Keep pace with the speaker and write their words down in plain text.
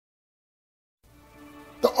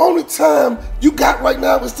The only time you got right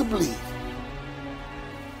now is to believe.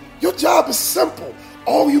 Your job is simple.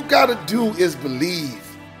 All you got to do is believe.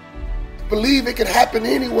 Believe it can happen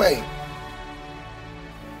anyway.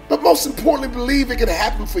 But most importantly, believe it can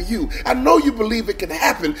happen for you. I know you believe it can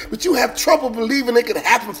happen, but you have trouble believing it can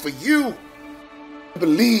happen for you.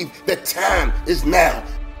 Believe that time is now.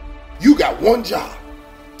 You got one job,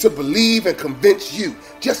 to believe and convince you.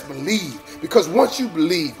 Just believe. Because once you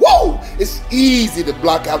believe, whoa, it's easy to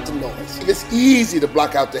block out the noise. It's easy to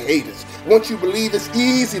block out the haters. Once you believe, it's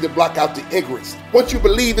easy to block out the ignorance. Once you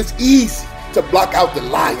believe, it's easy to block out the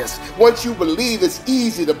liars. Once you believe, it's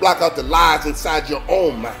easy to block out the lies inside your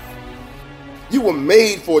own mind. You were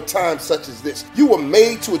made for a time such as this. You were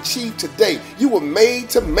made to achieve today. You were made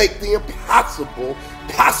to make the impossible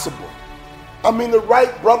possible. I mean, the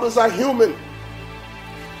Wright brothers are human.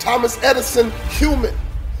 Thomas Edison, human.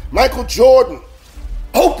 Michael Jordan,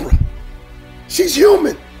 Oprah, she's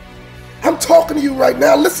human. I'm talking to you right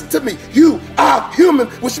now. Listen to me. You are human,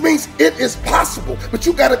 which means it is possible. But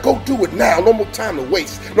you got to go do it now. No more time to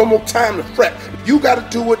waste. No more time to fret. You got to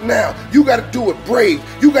do it now. You got to do it brave.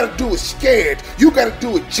 You got to do it scared. You got to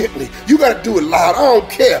do it gently. You got to do it loud. I don't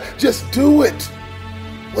care. Just do it.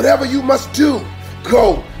 Whatever you must do,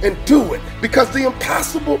 go and do it. Because the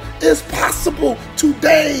impossible is possible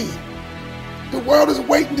today. The world is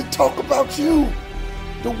waiting to talk about you.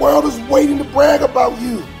 The world is waiting to brag about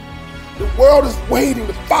you. The world is waiting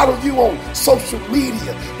to follow you on social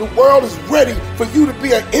media. The world is ready for you to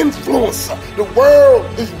be an influencer. The world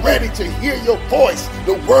is ready to hear your voice.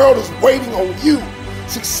 The world is waiting on you.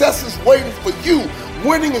 Success is waiting for you.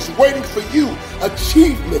 Winning is waiting for you.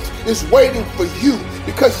 Achievement is waiting for you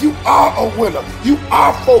because you are a winner. You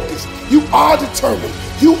are focused. You are determined.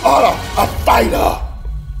 You are a fighter.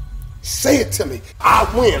 Say it to me.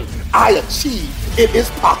 I win. I achieve. It is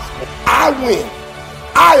possible. I win.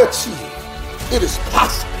 I achieve. It is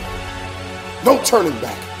possible. No turning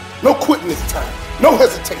back. No quitting this time. No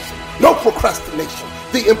hesitation. No procrastination.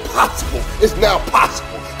 The impossible is now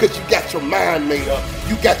possible because you got your mind made up.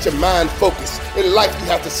 You got your mind focused. In life, you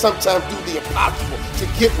have to sometimes do the impossible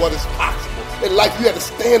to get what is possible. In life, you have to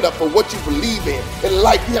stand up for what you believe in. In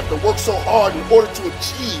life, you have to work so hard in order to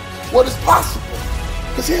achieve what is possible.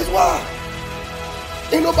 Because here's why.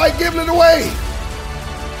 Ain't nobody giving it away.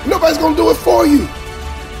 Nobody's going to do it for you.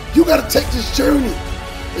 You got to take this journey.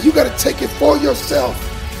 And you got to take it for yourself.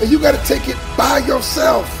 And you got to take it by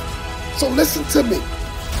yourself. So listen to me.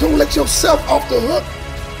 Don't let yourself off the hook.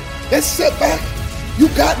 That setback, you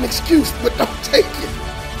got an excuse, but don't take it.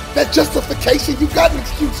 That justification, you got an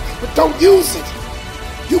excuse, but don't use it.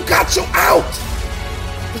 You got your out,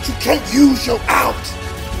 but you can't use your out.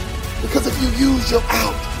 Because if you use your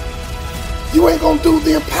out, you ain't gonna do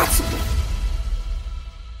the impossible.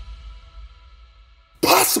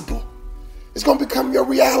 Possible is gonna become your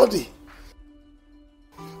reality.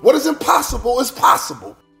 What is impossible is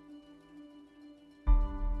possible.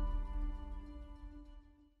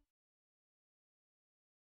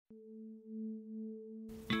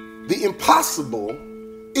 The impossible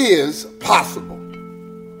is possible.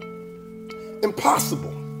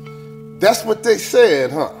 Impossible. That's what they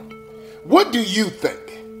said, huh? What do you think?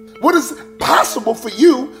 What is possible for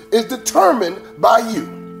you is determined by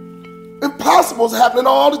you. Impossible is happening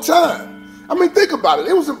all the time. I mean, think about it.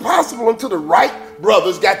 It was impossible until the Wright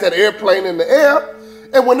brothers got that airplane in the air.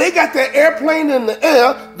 And when they got that airplane in the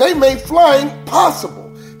air, they made flying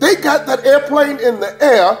possible. They got that airplane in the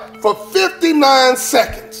air for 59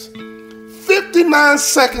 seconds. 59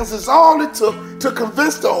 seconds is all it took to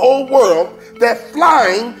convince the whole world that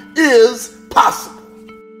flying is possible.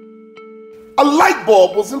 A light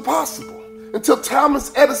bulb was impossible until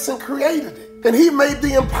Thomas Edison created it. And he made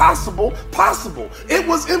the impossible possible. It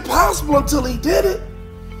was impossible until he did it.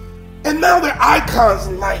 And now they're icons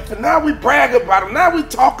in life. And now we brag about them. Now we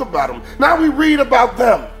talk about them. Now we read about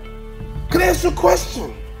them. Can I ask you a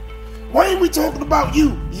question? Why ain't we talking about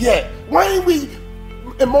you yet? Why ain't we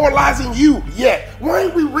immortalizing you yet? Why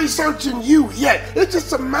ain't we researching you yet? It's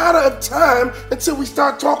just a matter of time until we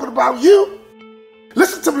start talking about you.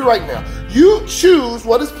 Listen to me right now. You choose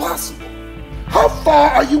what is possible. How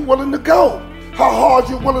far are you willing to go? How hard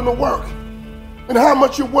you're willing to work? And how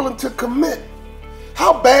much you're willing to commit?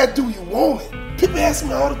 How bad do you want it? People ask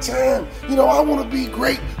me all the time, I want to be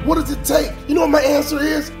great. What does it take? You know what my answer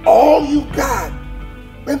is? All you got,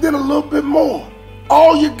 and then a little bit more.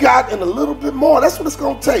 All you got and a little bit more. That's what it's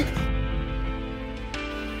going to take.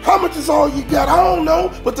 How much is all you got? I don't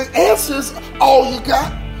know. But the answer is all you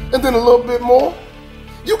got and then a little bit more.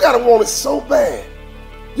 You got to want it so bad.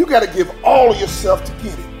 You got to give all of yourself to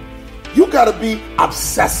get it. You got to be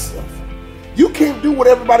obsessive. You can't do what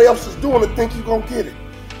everybody else is doing and think you're going to get it,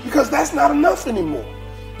 because that's not enough anymore.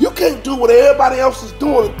 You can't do what everybody else is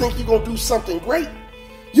doing and think you're going to do something great.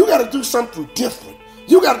 You got to do something different.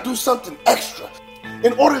 You got to do something extra.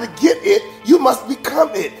 In order to get it, you must become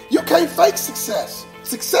it. You can't fake success.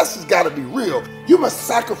 Success has got to be real. You must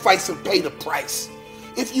sacrifice and pay the price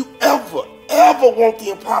if you ever want the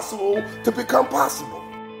impossible to become possible.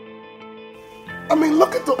 I mean,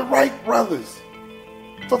 look at the Wright brothers.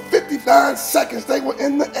 For 59 seconds, they were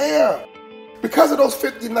in the air. Because of those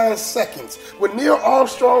 59 seconds, when Neil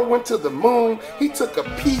Armstrong went to the moon, he took a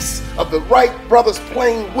piece of the Wright brothers'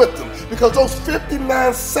 plane with him, because those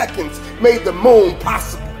 59 seconds made the moon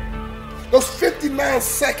possible. Those 59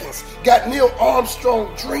 seconds got Neil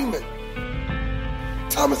Armstrong dreaming.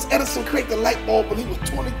 Thomas Edison created the light bulb when he was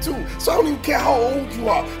 22. So I don't even care how old you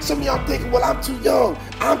are. Some of y'all thinking, well, I'm too young,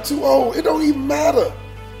 I'm too old. It don't even matter.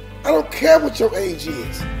 I don't care what your age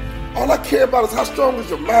is. All I care about is how strong is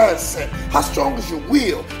your mindset, how strong is your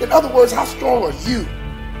will. In other words, how strong are you?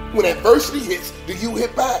 When adversity hits, do you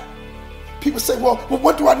hit back? People say, well,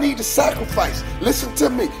 what do I need to sacrifice? Listen to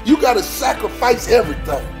me. You got to sacrifice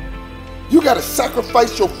everything. You got to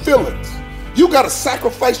sacrifice your feelings. You got to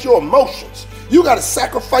sacrifice your emotions. You got to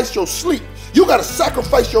sacrifice your sleep. You got to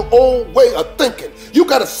sacrifice your old way of thinking. You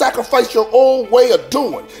got to sacrifice your old way of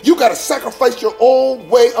doing. You got to sacrifice your old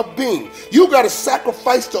way of being. You got to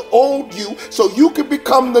sacrifice the old you so you can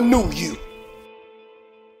become the new you.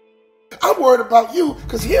 I'm worried about you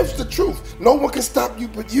because here's the truth. No one can stop you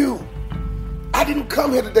but you. I didn't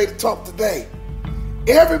come here today to talk today.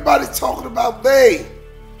 Everybody's talking about they.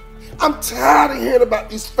 I'm tired of hearing about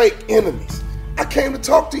these fake enemies. I came to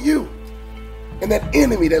talk to you. And that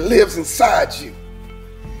enemy that lives inside you,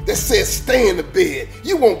 that says stay in the bed,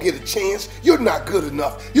 you won't get a chance, you're not good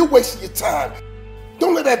enough, you're wasting your time.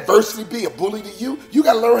 Don't let adversity be a bully to you. You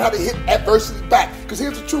got to learn how to hit adversity back, because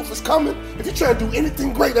here's the truth, it's coming. If you're trying to do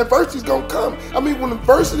anything great, adversity's going to come. I mean, when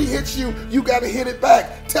adversity hits you, you got to hit it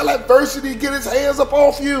back. Tell adversity to get its hands up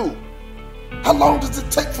off you. How long does it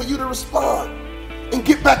take for you to respond and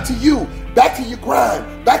get back to you, back to your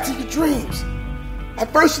grind, back to your dreams?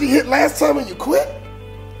 Adversity hit last time and you quit?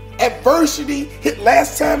 Adversity hit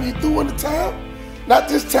last time you threw in the towel? Not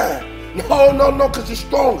this time. No, because you're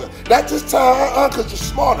stronger. Not this time, because you're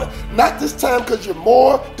smarter. Not this time, because you're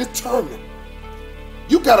more determined.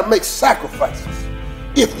 You got to make sacrifices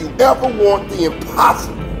if you ever want the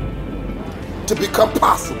impossible to become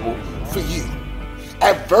possible for you.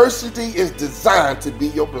 Adversity is designed to be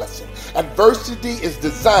your blessing. Adversity is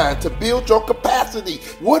designed to build your capacity.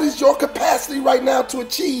 What is your capacity right now to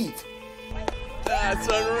achieve? That's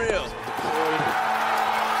unreal.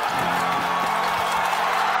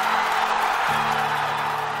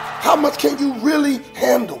 How much can you really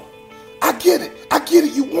handle? I get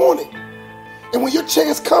it. You want it. And when your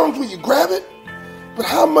chance comes, will you grab it? But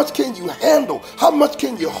how much can you handle? How much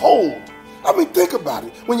can you hold? I mean, think about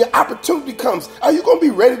it. When your opportunity comes, are you going to be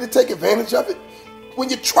ready to take advantage of it? When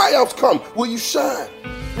your triumphs come, will you shine?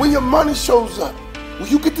 When your money shows up, will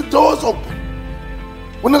you get the doors open?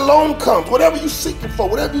 When the loan comes, whatever you're seeking for,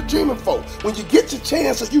 whatever you're dreaming for, when you get your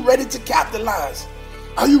chance, are you ready to capitalize?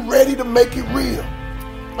 Are you ready to make it real?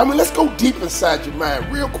 I mean, let's go deep inside your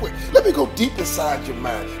mind real quick. Let me go deep inside your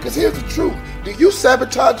mind, because here's the truth. Do you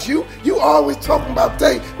sabotage you? You always talking about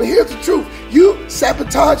they, but here's the truth. You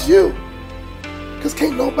sabotage you. Because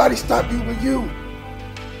can't nobody stop you but you.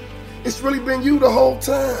 It's really been you the whole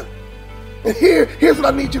time. And here's what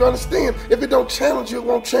I need you to understand. If it don't challenge you, it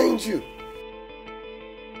won't change you.